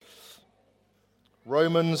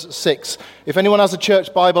Romans 6. If anyone has a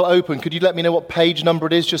church Bible open, could you let me know what page number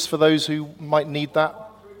it is, just for those who might need that?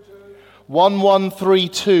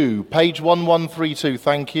 1132. Page 1132.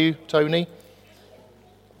 Thank you, Tony.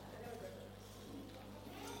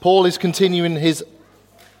 Paul is continuing his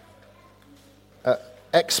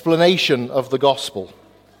explanation of the gospel.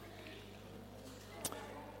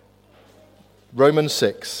 Romans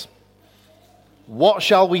 6. What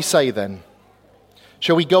shall we say then?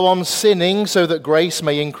 Shall we go on sinning so that grace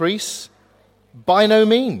may increase? By no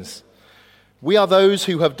means. We are those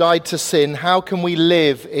who have died to sin. How can we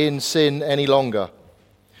live in sin any longer?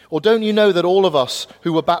 Or don't you know that all of us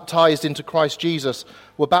who were baptized into Christ Jesus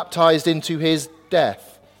were baptized into his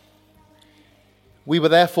death? We were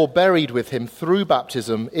therefore buried with him through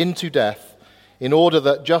baptism into death, in order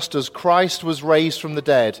that just as Christ was raised from the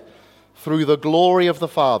dead through the glory of the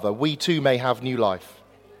Father, we too may have new life.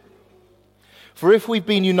 For if we've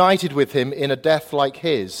been united with him in a death like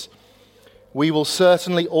his, we will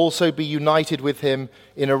certainly also be united with him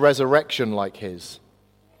in a resurrection like his.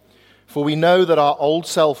 For we know that our old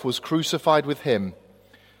self was crucified with him,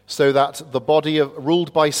 so that the body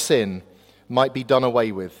ruled by sin might be done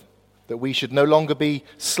away with, that we should no longer be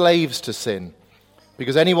slaves to sin,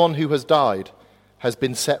 because anyone who has died has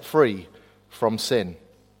been set free from sin.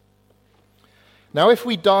 Now if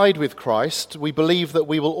we died with Christ, we believe that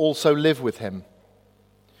we will also live with him.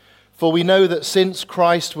 For we know that since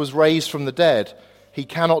Christ was raised from the dead, he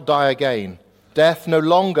cannot die again. Death no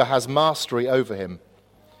longer has mastery over him.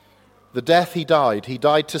 The death he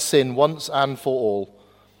died to sin once and for all.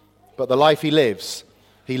 But the life he lives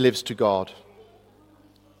to God.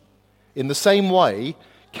 In the same way,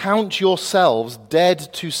 count yourselves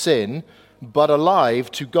dead to sin, but alive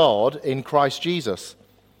to God in Christ Jesus.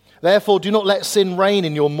 Therefore, do not let sin reign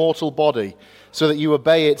in your mortal body, so that you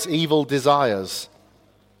obey its evil desires.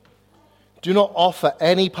 Do not offer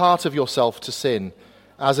any part of yourself to sin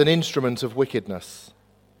as an instrument of wickedness,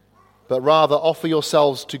 but rather offer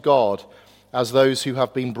yourselves to God as those who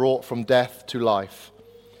have been brought from death to life,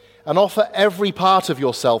 and offer every part of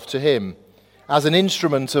yourself to him as an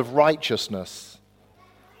instrument of righteousness.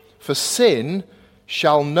 For sin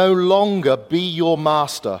shall no longer be your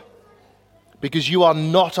master, because you are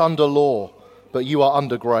not under law, but you are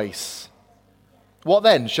under grace. What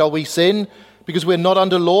then? Shall we sin because we're not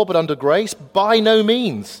under law but under grace? By no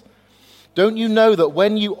means. Don't you know that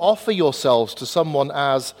when you offer yourselves to someone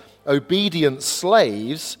as obedient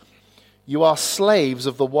slaves, you are slaves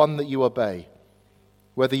of the one that you obey,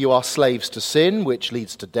 whether you are slaves to sin, which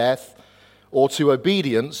leads to death, or to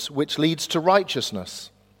obedience, which leads to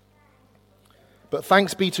righteousness? But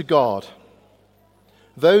thanks be to God,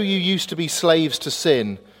 though you used to be slaves to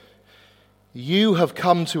sin, you have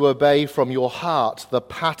come to obey from your heart the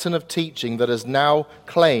pattern of teaching that has now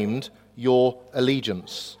claimed your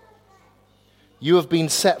allegiance. You have been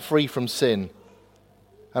set free from sin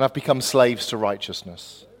and have become slaves to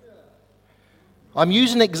righteousness. I'm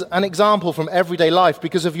using an example from everyday life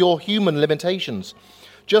because of your human limitations.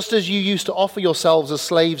 Just as you used to offer yourselves as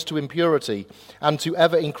slaves to impurity and to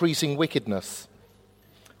ever-increasing wickedness,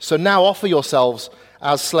 so now offer yourselves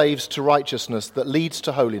as slaves to righteousness that leads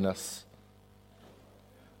to holiness.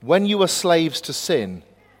 When you were slaves to sin,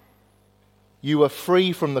 you were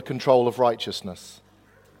free from the control of righteousness.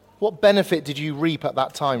 What benefit did you reap at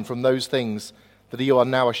that time from those things that you are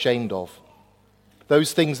now ashamed of?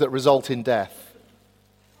 Those things that result in death.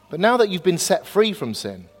 But now that you've been set free from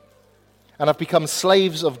sin and have become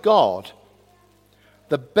slaves of God,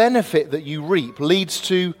 the benefit that you reap leads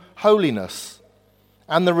to holiness.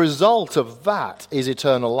 And the result of that is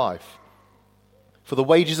eternal life. For the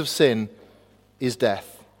wages of sin is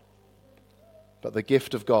death. But the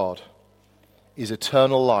gift of God is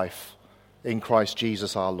eternal life in Christ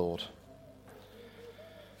Jesus our Lord.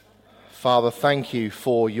 Father, thank you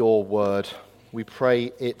for your word. We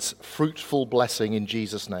pray its fruitful blessing in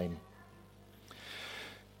Jesus' name.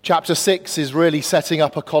 Chapter 6 is really setting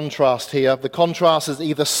up a contrast here. The contrast is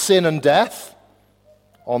either sin and death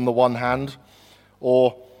on the one hand,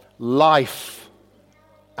 or life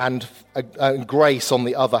and grace on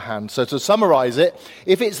the other hand. So to summarize it,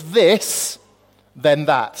 if it's this, then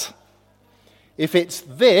that. If it's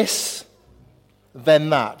this, then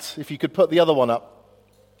that. If you could put the other one up.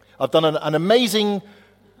 I've done an amazing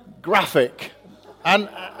graphic. And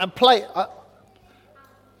play.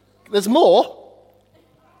 There's more.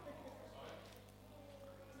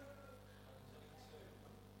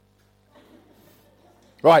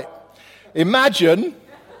 Right. Imagine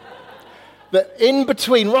that in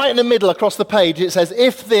between, right in the middle across the page, it says,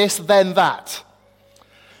 if this, then that.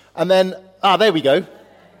 And then, there we go.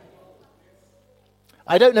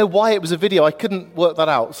 I don't know why it was a video. I couldn't work that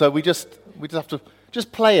out. So we just have to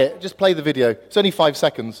just play it. Just play the video. It's only 5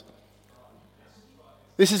 seconds.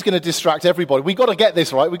 This is going to distract everybody. We've got to get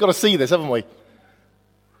this right. We've got to see this, haven't we?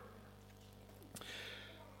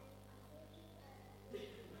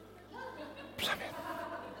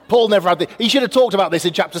 Paul never had this. He should have talked about this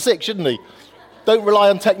in chapter 6, shouldn't he? Don't rely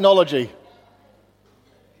on technology.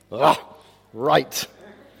 Right.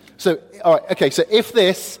 So, all right, okay, so if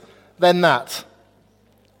this, then that.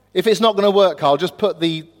 If it's not going to work, Carl, just put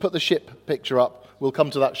the ship picture up. We'll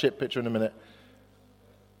come to that ship picture in a minute.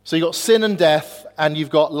 So you've got sin and death, and you've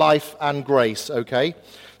got life and grace, okay?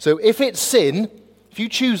 So if it's sin, if you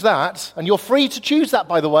choose that, and you're free to choose that,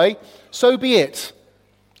 by the way, so be it.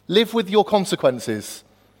 Live with your consequences.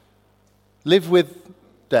 Live with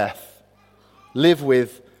death. Live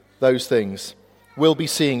with those things. We'll be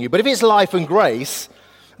seeing you. But if it's life and grace,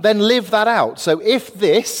 then live that out. So if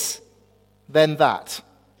this, then that.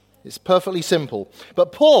 It's perfectly simple.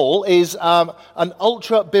 But Paul is an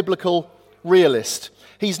ultra-biblical realist.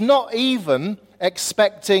 He's not even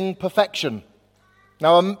expecting perfection.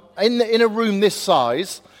 Now, in a room this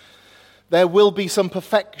size, there will be some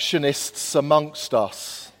perfectionists amongst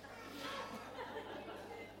us.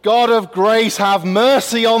 God of grace, have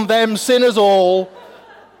mercy on them sinners all.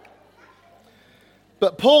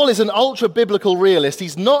 But Paul is an ultra-biblical realist.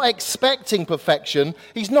 He's not expecting perfection.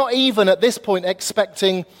 He's not even at this point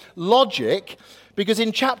expecting logic, because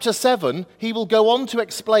in chapter 7, he will go on to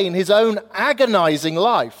explain his own agonizing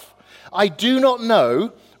life. I do not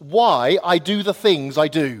know why I do the things I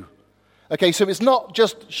do. Okay, so it's not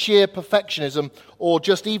just sheer perfectionism or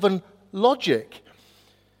just even logic.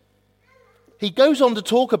 He goes on to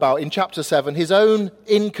talk about, in chapter 7, his own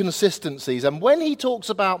inconsistencies. And when he talks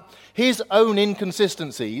about his own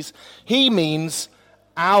inconsistencies, he means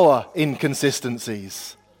our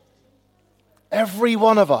inconsistencies. Every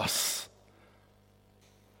one of us.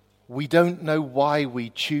 We don't know why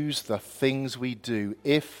we choose the things we do.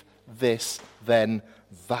 If this, then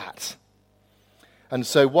that. And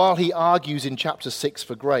so while he argues in chapter 6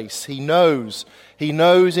 for grace, he knows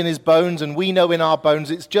in his bones, and we know in our bones,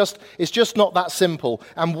 it's just not that simple.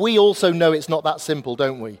 And we also know it's not that simple,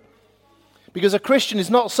 don't we? Because a Christian is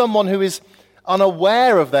not someone who is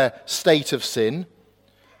unaware of their state of sin,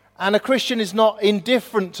 and a Christian is not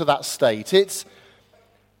indifferent to that state. It's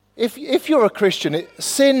if you're a Christian,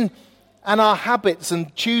 sin and our habits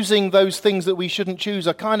and choosing those things that we shouldn't choose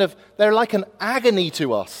they're like an agony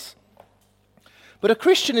to us. But a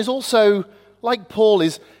Christian is also, like Paul,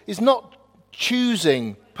 is not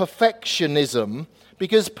choosing perfectionism,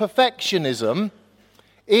 because perfectionism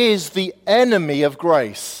is the enemy of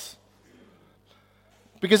grace.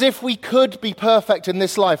 Because if we could be perfect in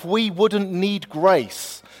this life, we wouldn't need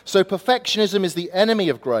grace. So perfectionism is the enemy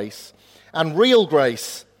of grace, and real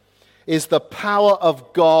grace is the power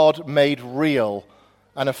of God made real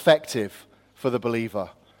and effective for the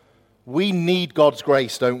believer. We need God's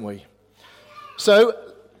grace, don't we? So,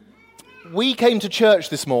 we came to church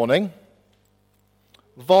this morning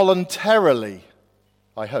voluntarily,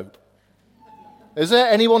 I hope. Is there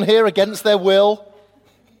anyone here against their will?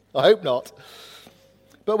 I hope not.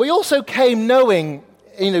 But we also came knowing,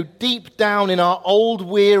 deep down in our old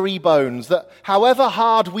weary bones, that however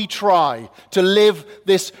hard we try to live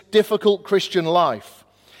this difficult Christian life,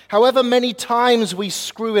 however many times we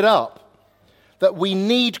screw it up, that we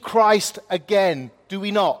need Christ again, do we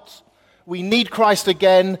not? We need Christ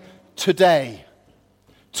again today.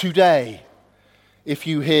 Today, if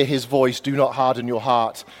you hear his voice, do not harden your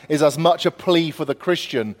heart, is as much a plea for the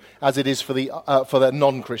Christian as it is for the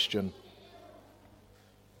non-Christian.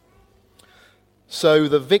 So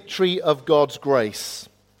the victory of God's grace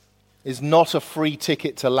is not a free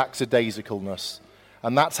ticket to lackadaisicalness.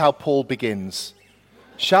 And that's how Paul begins.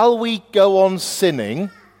 Shall we go on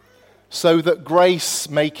sinning so that grace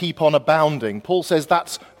may keep on abounding? Paul says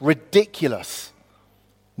that's ridiculous.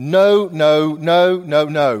 No.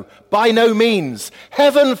 By no means.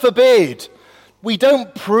 Heaven forbid. We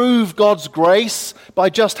don't prove God's grace by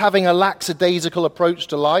just having a lackadaisical approach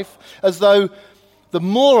to life, as though the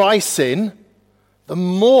more I sin, the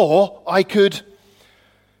more I could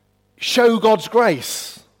show God's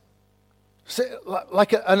grace.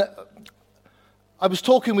 I was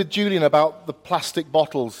talking with Julian about the plastic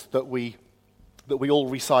bottles that we all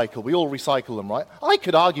recycle. We all recycle them, right? I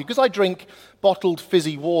could argue, because I drink bottled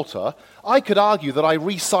fizzy water, I could argue that I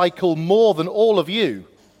recycle more than all of you,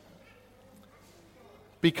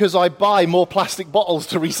 because I buy more plastic bottles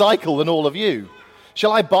to recycle than all of you.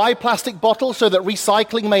 Shall I buy plastic bottles so that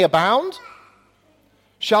recycling may abound?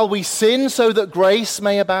 Shall we sin so that grace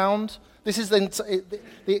may abound? This is the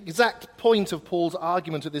exact point of Paul's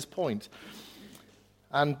argument at this point.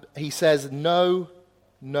 And he says, no,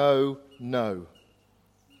 no, no.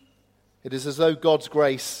 It is as though God's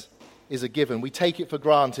grace is a given. We take it for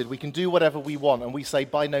granted. We can do whatever we want, and we say,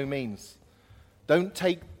 by no means. Don't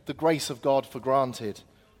take the grace of God for granted.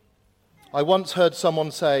 I once heard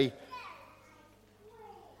someone say,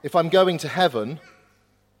 if I'm going to heaven,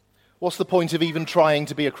 what's the point of even trying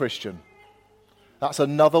to be a Christian? That's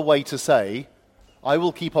another way to say, I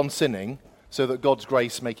will keep on sinning so that God's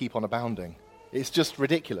grace may keep on abounding. It's just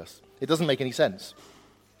ridiculous. It doesn't make any sense.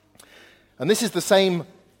 And this is the same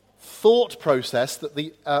thought process that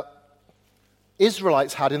the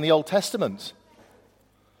Israelites had in the Old Testament.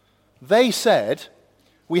 They said,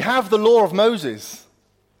 we have the law of Moses.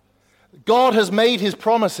 God has made his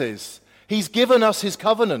promises. He's given us his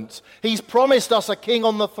covenant. He's promised us a king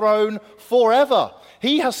on the throne forever.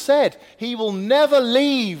 He has said he will never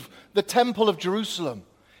leave the temple of Jerusalem.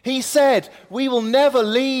 He said we will never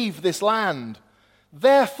leave this land.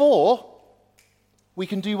 Therefore, we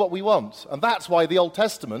can do what we want. And that's why the Old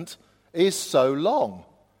Testament is so long.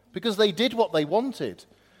 Because they did what they wanted.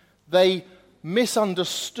 They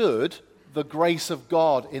misunderstood the grace of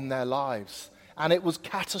God in their lives. And it was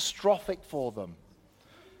catastrophic for them.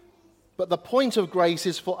 But the point of grace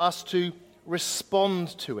is for us to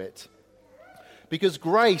respond to it. Because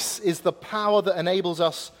grace is the power that enables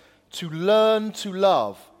us to learn to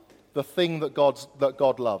love the thing that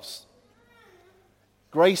God loves.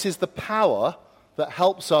 Grace is the power that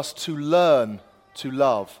helps us to learn to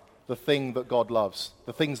love the thing that God loves,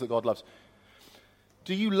 the things that God loves.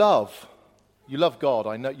 Do you love? You love God.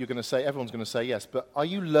 I know you're going to say, everyone's going to say yes, but are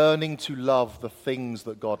you learning to love the things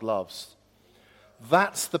that God loves?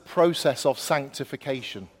 That's the process of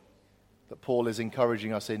sanctification that Paul is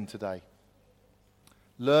encouraging us in today.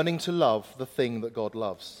 Learning to love the thing that God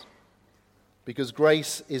loves. Because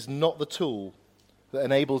grace is not the tool that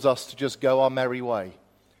enables us to just go our merry way.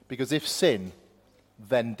 Because if sin,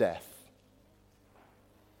 then death.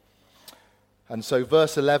 And so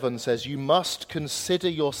verse 11 says, you must consider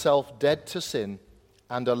yourself dead to sin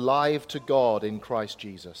and alive to God in Christ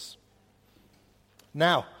Jesus.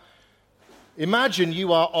 Now, imagine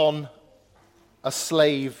you are on a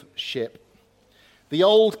slave ship. The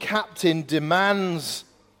old captain demands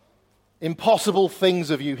impossible things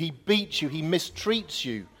of you. He beats you. He mistreats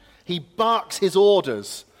you. He barks his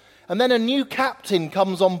orders. And then a new captain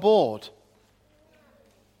comes on board.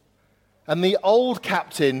 And the old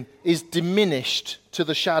captain is diminished to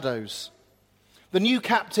the shadows. The new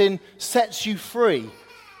captain sets you free.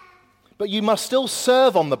 But you must still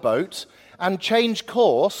serve on the boat and change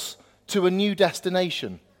course to a new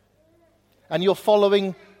destination. And you're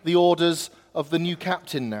following the orders of the new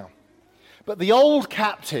captain now. But the old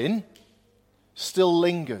captain still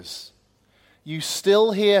lingers. You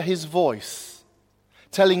still hear his voice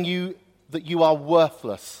telling you that you are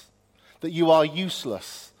worthless, that you are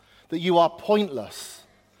useless, that you are pointless.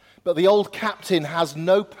 But the old captain has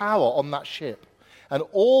no power on that ship. And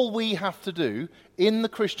all we have to do in the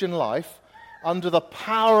Christian life, under the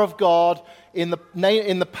power of God, in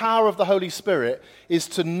the power of the Holy Spirit, is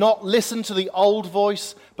to not listen to the old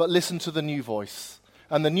voice, but listen to the new voice.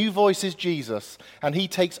 And the new voice is Jesus, and he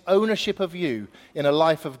takes ownership of you in a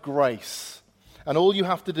life of grace. And all you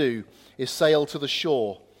have to do is sail to the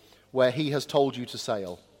shore where he has told you to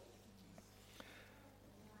sail.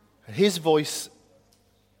 His voice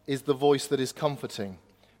is the voice that is comforting.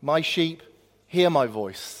 My sheep hear my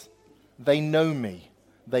voice. They know me.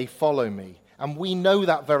 They follow me. And we know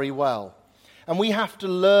that very well. And we have to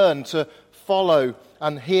learn to follow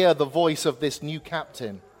and hear the voice of this new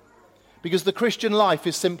captain. Because the Christian life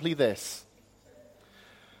is simply this.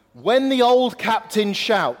 When the old captain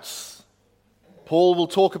shouts, Paul will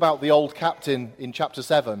talk about the old captain in chapter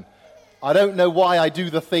 7. I don't know why I do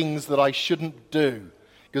the things that I shouldn't do.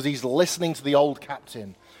 Because he's listening to the old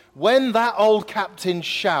captain. When that old captain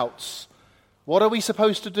shouts, what are we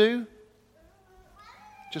supposed to do?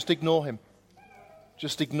 Just ignore him.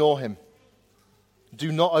 Just ignore him.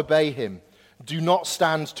 Do not obey him. Do not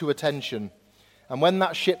stand to attention. And when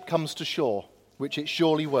that ship comes to shore, which it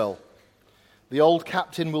surely will, the old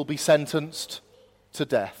captain will be sentenced to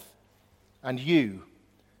death. And you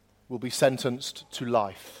will be sentenced to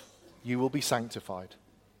life. You will be sanctified.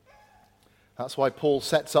 That's why Paul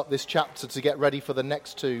sets up this chapter to get ready for the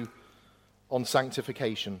next two on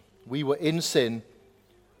sanctification. We were in sin,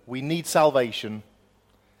 we need salvation,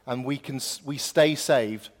 and we stay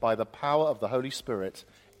saved by the power of the Holy Spirit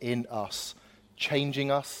in us,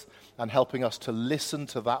 changing us and helping us to listen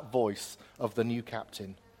to that voice of the new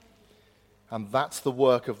captain. And that's the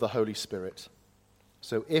work of the Holy Spirit.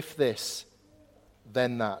 So if this,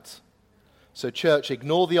 then that. So church,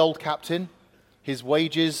 ignore the old captain. His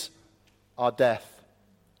wages are death.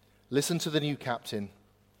 Listen to the new captain,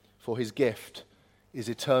 for his gift is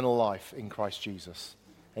eternal life in Christ Jesus.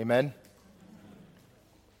 Amen.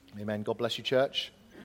 Amen. God bless you, church.